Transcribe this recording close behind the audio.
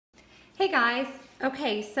Hey guys,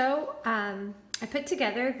 okay, so I put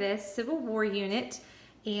together this Civil War unit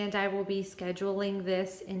and I will be scheduling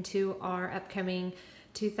this into our upcoming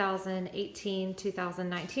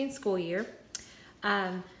 2018-2019 school year.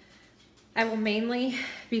 I will mainly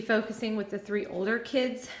be focusing with the three older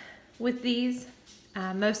kids with these.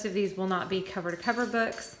 Most of these will not be cover-to-cover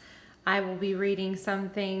books. I will be reading some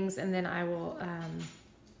things and then I will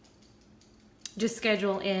just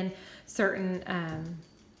schedule in certain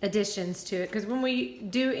additions to it, because when we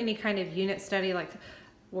do any kind of unit study, like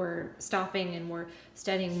we're stopping and we're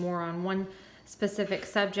studying more on one specific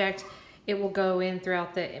subject, it will go in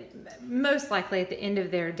throughout most likely at the end of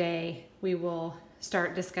their day, we will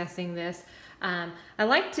start discussing this. I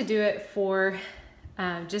like to do it for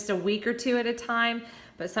just a week or two at a time,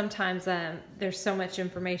 but sometimes there's so much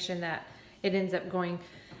information that it ends up going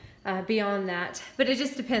beyond that. But it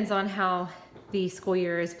just depends on how the school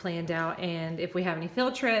year is planned out and if we have any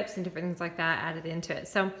field trips and different things like that added into it.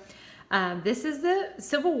 So this is the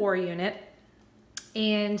Civil War unit,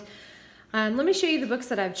 and let me show you the books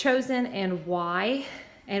that I've chosen and why.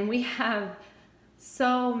 And we have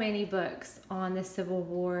so many books on the Civil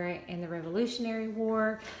War and the Revolutionary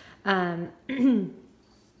War. Actually,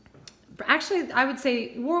 I would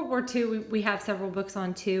say World War II, we have several books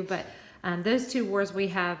on too, but those two wars we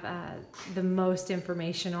have the most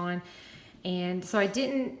information on. And so I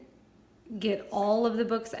didn't get all of the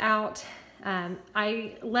books out.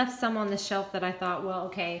 I left some on the shelf that I thought, well,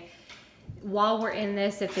 okay, while we're in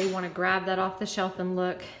this, if they want to grab that off the shelf and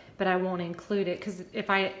look, but I won't include it, because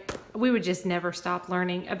we would just never stop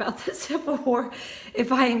learning about the Civil War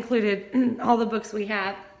if I included all the books we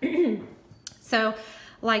have. So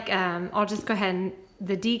like, I'll just go ahead and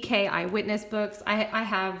the DK Eyewitness books, I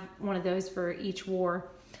have one of those for each war.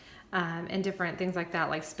 And different things like that,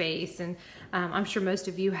 like space, and I'm sure most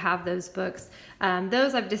of you have those books.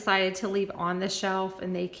 Those I've decided to leave on the shelf,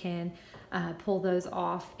 and they can pull those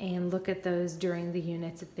off and look at those during the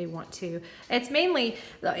units if they want to. It's mainly,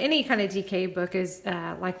 any kind of DK book is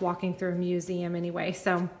like walking through a museum anyway,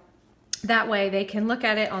 so that way they can look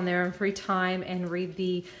at it on their own free time and read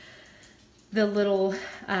the little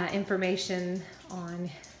information on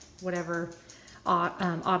whatever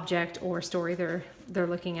object or story they're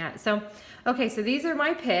looking at. So, okay, so these are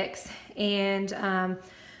my picks, and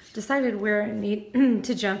decided where I need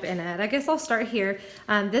to jump in at. I guess I'll start here.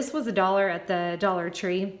 This was $1 at the Dollar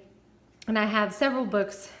Tree, and I have several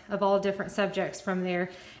books of all different subjects from there,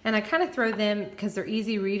 and I kind of throw them because they're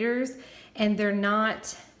easy readers, and they're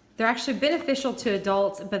actually beneficial to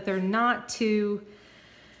adults, but they're not too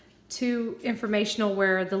informational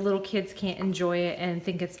where the little kids can't enjoy it and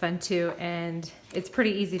think it's fun too, and it's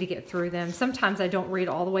pretty easy to get through them. Sometimes I don't read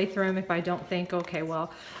all the way through them if I don't think, okay,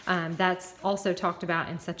 well, that's also talked about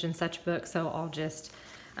in such and such book, so I'll just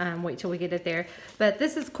wait till we get it there. But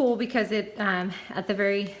this is cool because it at the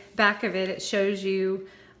very back of it, it shows you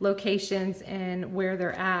locations and where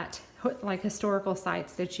they're at, like historical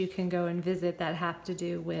sites that you can go and visit that have to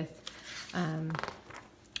do with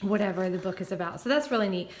whatever the book is about. So that's really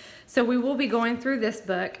neat. So we will be going through this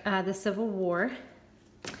book, the Civil War.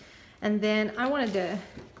 And then I wanted to,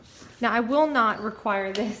 now I will not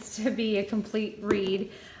require this to be a complete read.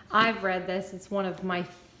 I've read this. It's one of my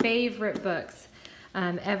favorite books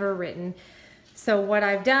ever written. So what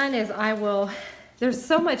I've done is there's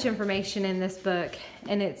so much information in this book,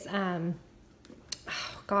 and it's, oh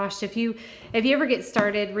gosh, if you ever get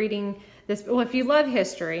started reading this, well, if you love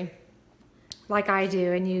history, like I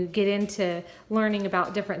do, and you get into learning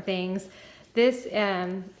about different things. This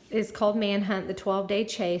is called Manhunt, the 12-Day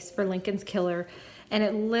Chase for Lincoln's Killer, and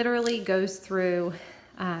it literally goes through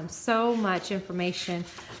so much information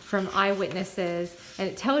from eyewitnesses, and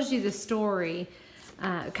it tells you the story.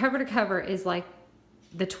 Cover to cover is like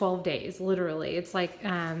the 12 days, literally. It's like,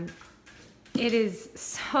 it is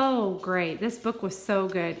so great. This book was so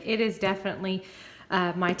good. It is definitely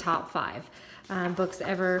my top 5. Books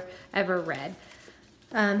ever read.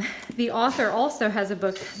 The author also has a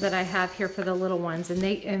book that I have here for the little ones,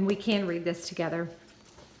 and we can read this together.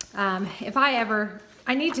 If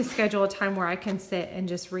I need to schedule a time where I can sit and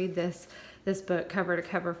just read this book cover to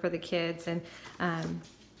cover for the kids, and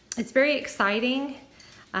it's very exciting.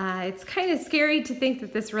 It's kind of scary to think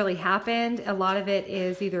that this really happened. A lot of it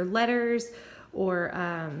is either letters or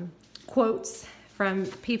quotes from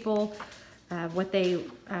people.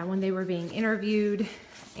 When they were being interviewed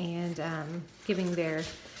and giving their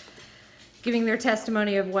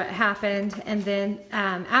testimony of what happened. And then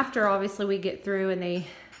after, obviously, we get through and they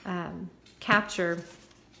capture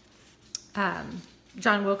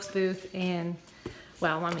John Wilkes Booth, and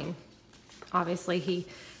well, I mean, obviously he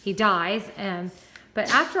dies, But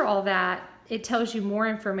after all that, it tells you more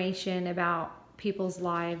information about people's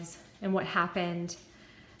lives and what happened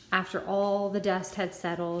after all the dust had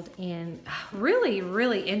settled, and really,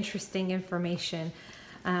 really interesting information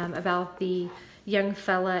about the young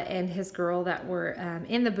fella and his girl that were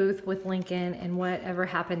in the booth with Lincoln and whatever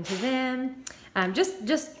happened to them.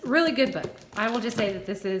 Just really good book. I will just say that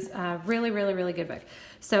this is a really, really, really good book.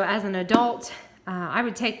 So as an adult, I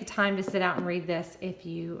would take the time to sit out and read this if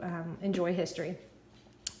you enjoy history.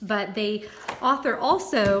 But the author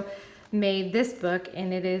also made this book,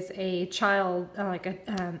 and it is a child,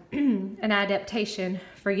 an adaptation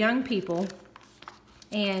for young people.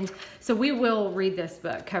 And so we will read this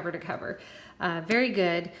book cover to cover. Very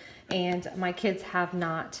good. And my kids have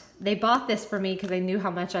not. They bought this for me because they knew how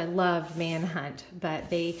much I loved Manhunt, but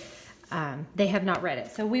they have not read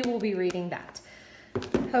it. So we will be reading that.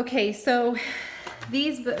 Okay, so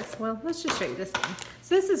these books, well, let's just show you this one.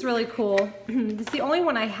 So this is really cool. It's the only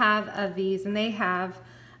one I have of these, and they have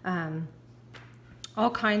all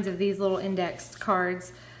kinds of these little indexed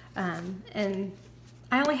cards. And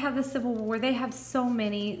I only have the Civil War. They have so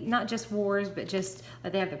many, not just wars, but just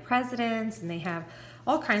they have the presidents, and they have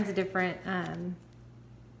all kinds of different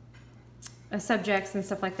subjects and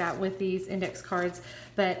stuff like that with these index cards.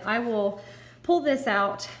 But I will pull this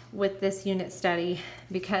out with this unit study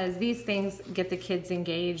because these things get the kids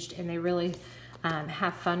engaged, and they really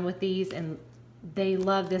have fun with these, and they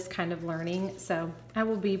love this kind of learning. So I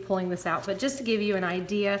will be pulling this out, but just to give you an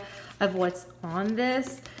idea of what's on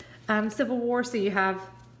this Civil War. So you have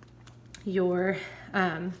your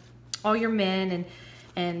all your men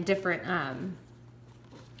and different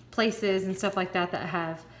places and stuff like that that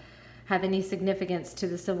have any significance to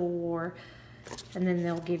the Civil War, and then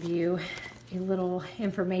they'll give you a little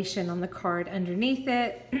information on the card underneath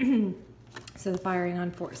it. So the firing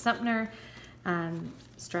on Fort Sumter,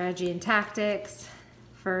 strategy and tactics,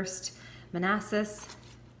 first Manassas.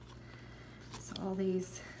 So all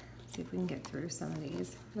these, see if we can get through some of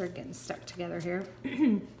these. They're getting stuck together here.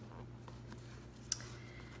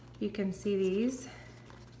 You can see these.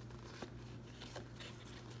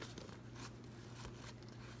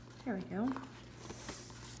 There we go.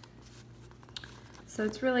 So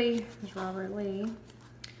it's really, there's Robert Lee.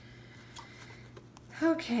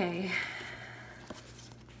 Okay.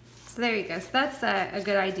 So there you go. So that's a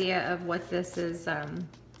good idea of what this is,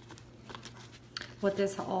 what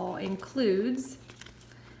this all includes.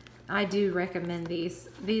 I do recommend these.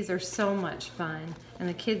 These are so much fun, and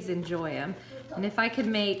the kids enjoy them. And if I could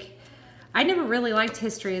make, I never really liked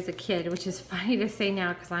history as a kid, which is funny to say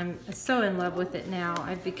now because I'm so in love with it now.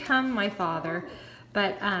 I've become my father,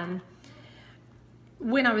 but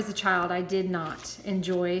when I was a child, I did not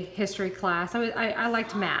enjoy history class. I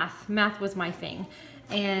liked math. Math was my thing.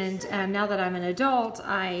 And now that I'm an adult,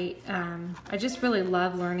 I just really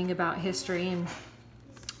love learning about history, and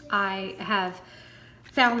I have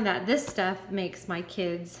found that this stuff makes my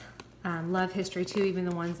kids love history too, even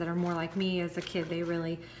the ones that are more like me as a kid. They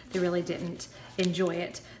really didn't enjoy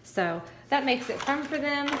it. So that makes it fun for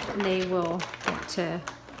them, and they will want to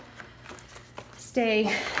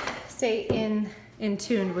stay in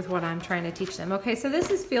tune with what I'm trying to teach them. Okay, so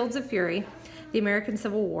this is Fields of Fury, the American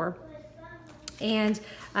Civil War. And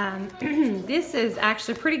this is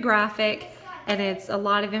actually pretty graphic, and it's a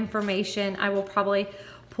lot of information. I will probably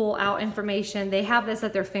pull out information. They have this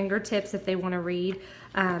at their fingertips if they want to read.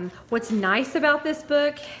 What's nice about this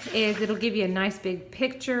book is it'll give you a nice big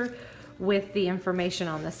picture with the information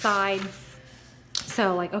on the side.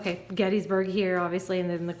 So like, okay, Gettysburg here, obviously, and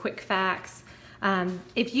then the quick facts.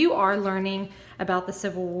 If you are learning about the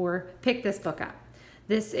Civil War, pick this book up.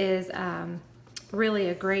 This is really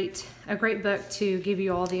a great book to give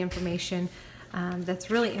you all the information that's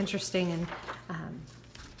really interesting and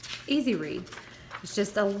easy read. It's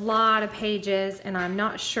just a lot of pages, and I'm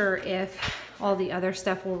not sure if all the other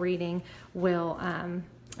stuff we're reading will,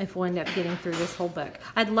 if we'll end up getting through this whole book.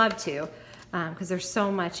 I'd love to, because there's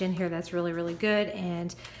so much in here that's really, really good,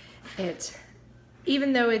 and it,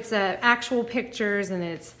 even though it's actual pictures and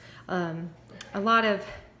it's a lot of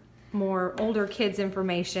more older kids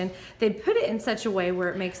information, they put it in such a way where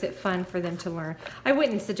it makes it fun for them to learn. I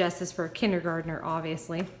wouldn't suggest this for a kindergartner,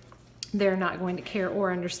 obviously. They're not going to care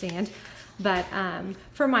or understand. But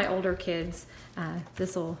for my older kids,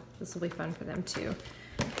 this will be fun for them to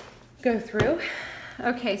go through.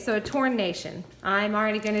 Okay, so A Torn Nation. I'm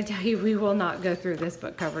already going to tell you we will not go through this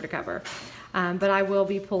book cover to cover. But I will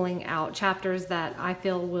be pulling out chapters that I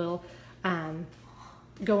feel will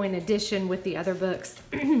go in addition with the other books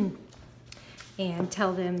and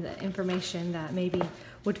tell them the information that maybe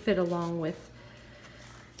would fit along with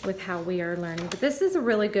with how we are learning. But this is a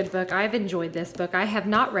really good book. I've enjoyed this book. I have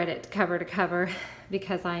not read it cover to cover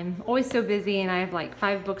because I'm always so busy and I have like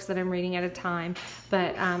 5 books that I'm reading at a time.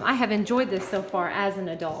 But I have enjoyed this so far as an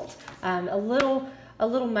adult. A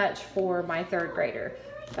little much for my 3rd grader,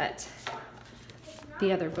 but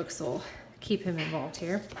the other books will keep him involved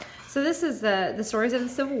here. So this is the stories of the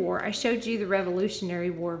Civil War. I showed you the Revolutionary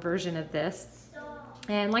War version of this.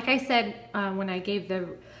 And like I said, when I gave the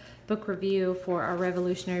book review for our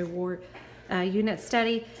Revolutionary War unit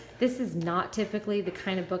study, this is not typically the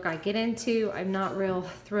kind of book I get into. I'm not real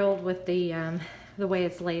thrilled with the way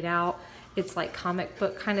it's laid out. It's like comic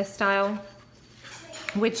book kind of style,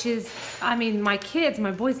 which is, I mean, my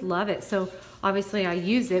boys love it. So obviously I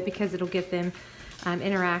use it because it'll get them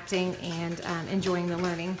interacting and enjoying the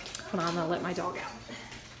learning. Hold on, I'm gonna let my dog out.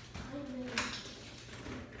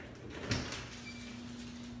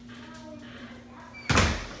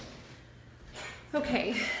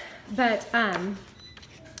 Okay, but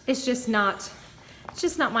it's just not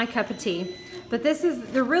my cup of tea. But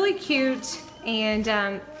they're really cute, and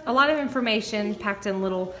a lot of information packed in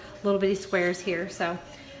little bitty squares here, so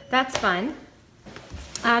that's fun.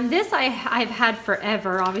 This I've had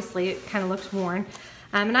forever. Obviously, it kind of looks worn,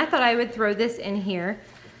 and I thought I would throw this in here,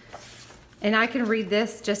 and I can read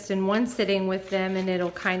this just in one sitting with them, and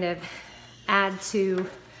it'll kind of add to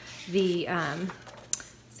the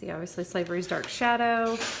see, obviously Slavery's Dark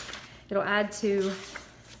Shadow. It'll add to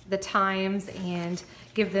the times and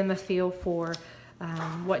give them a feel for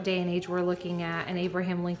what day and age we're looking at, and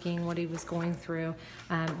Abraham Lincoln, what he was going through.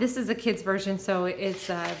 This is a kid's version, so it's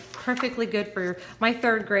perfectly good for my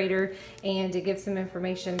 3rd grader, and it gives some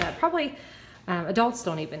information that probably adults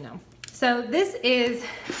don't even know. So this is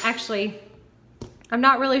actually, I'm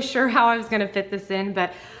not really sure how I was going to fit this in,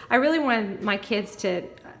 but I really wanted my kids to,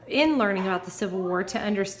 in learning about the Civil War, to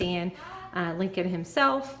understand Lincoln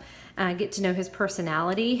himself, get to know his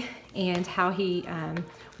personality and how he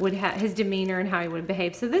would have his demeanor and how he would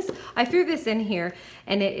behave. So I threw this in here,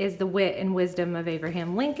 and it is the wit and wisdom of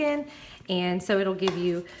Abraham Lincoln. And so it'll give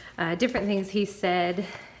you different things he said,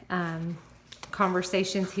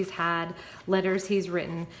 conversations he's had, letters he's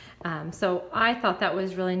written. So I thought that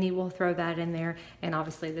was really neat. We'll throw that in there. And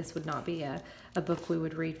obviously this would not be a book we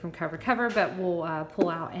would read from cover to cover, but we'll pull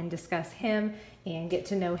out and discuss him and get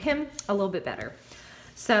to know him a little bit better.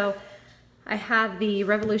 So I had the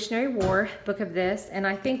Revolutionary War book of this, and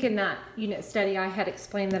I think in that unit study I had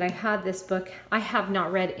explained that I had this book. I have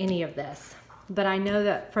not read any of this, but I know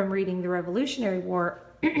that from reading the Revolutionary War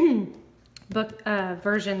book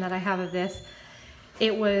version that I have of this,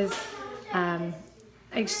 it was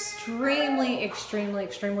extremely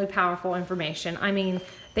powerful information. I mean,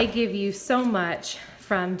 they give you so much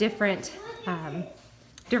from different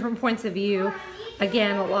points of view.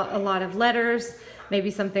 Again, a lot of letters, maybe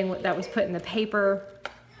something that was put in the paper.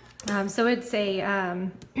 So it's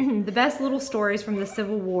the best little stories from the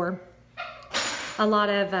Civil War. A lot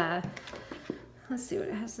of, let's see what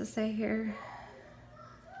it has to say here.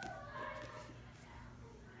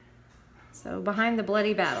 So behind the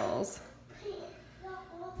bloody battles.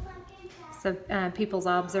 So people's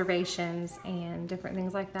observations and different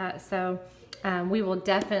things like that. So we will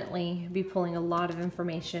definitely be pulling a lot of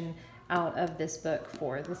information out of this book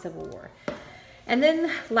for the Civil War. And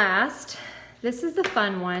then last, this is the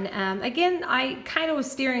fun one. Again, I kind of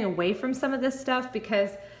was steering away from some of this stuff because,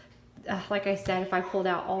 like I said, if I pulled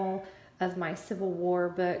out all of my Civil War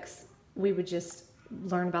books, we would just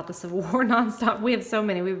learn about the Civil War nonstop. We have so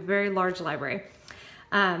many. We have a very large library.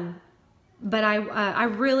 But I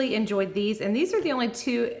really enjoyed these, and these are the only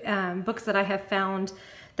 2 books that I have found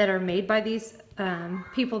that are made by these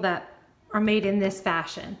people that are made in this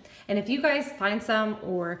fashion. And if you guys find some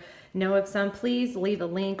or know of some, please leave a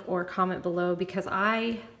link or comment below, because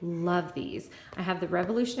I love these. I have the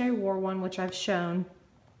Revolutionary War one, which I've shown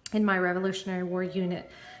in my Revolutionary War unit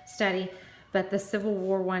study, but the Civil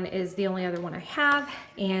War one is the only other one I have,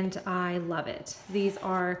 and I love it. These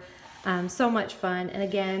are so much fun, and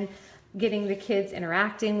again, getting the kids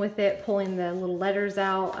interacting with it, pulling the little letters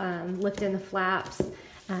out, lifting the flaps,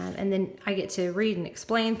 and then I get to read and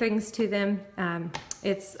explain things to them.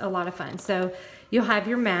 It's a lot of fun. So you'll have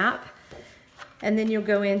your map, and then you'll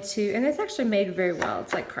go into, and it's actually made very well.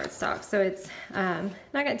 It's like cardstock, so it's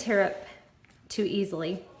not going to tear up too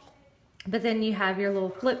easily. But then you have your little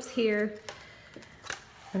flips here,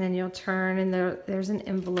 and then you'll turn, and there's an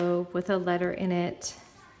envelope with a letter in it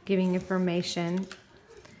giving information.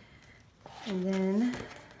 And then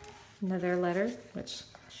another letter, which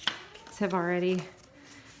kids have already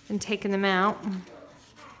been taking them out.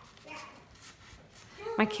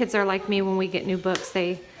 My kids are like me when we get new books.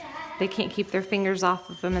 They they can't keep their fingers off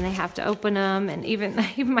of them and they have to open them. And even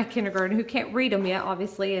my kindergarten, who can't read them yet,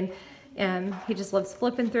 obviously, and he just loves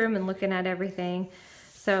flipping through them and looking at everything.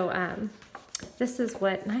 So this is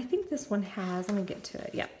what, and I think this one has, let me get to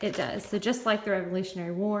it. Yep, it does. So just like the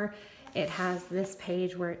Revolutionary War, it has this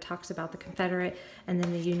page where it talks about the Confederate and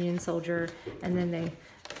then the Union soldier, and then they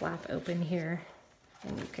flap open here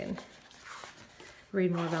and you can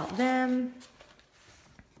read more about them.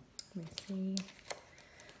 Let me see.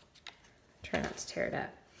 Try not to tear it up.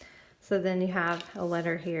 So then you have a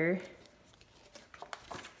letter here.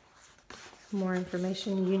 More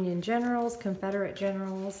information, Union generals, Confederate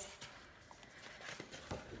generals.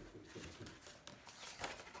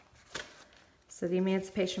 So the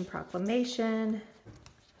Emancipation Proclamation.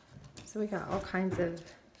 So we got all kinds of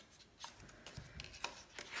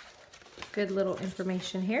good little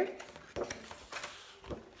information here.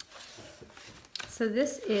 So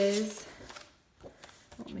this is,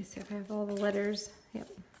 let me see if I have all the letters. Yep.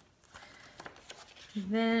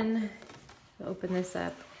 Then we'll open this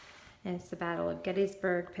up, and it's the Battle of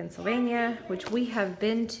Gettysburg, Pennsylvania, which we have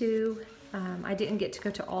been to. I didn't get to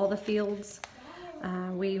go to all the fields.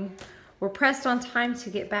 We were pressed on time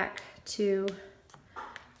to get back to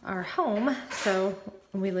our home, so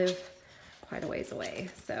we live quite a ways away.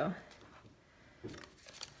 So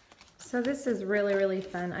this is really, really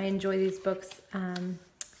fun. I enjoy these books.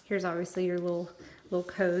 Here's obviously your little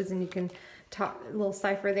codes, and you can talk, a little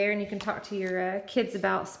cipher there, and you can talk to your kids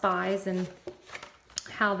about spies and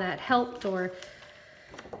how that helped, or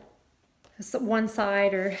one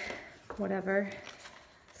side or whatever.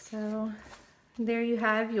 So there you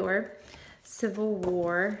have your Civil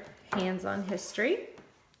War hands-on history.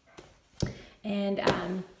 And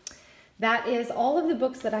that is all of the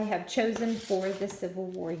books that I have chosen for the Civil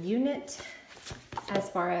War unit. As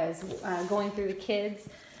far as going through the kids,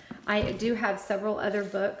 I do have several other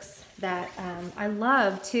books that I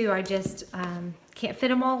love too. I just can't fit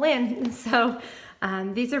them all in. So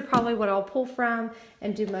these are probably what I'll pull from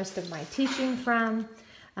and do most of my teaching from.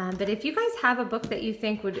 But if you guys have a book that you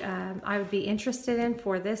think I would be interested in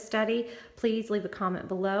for this study, please leave a comment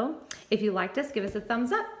below. If you liked us, give us a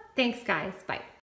thumbs up. Thanks, guys. Bye.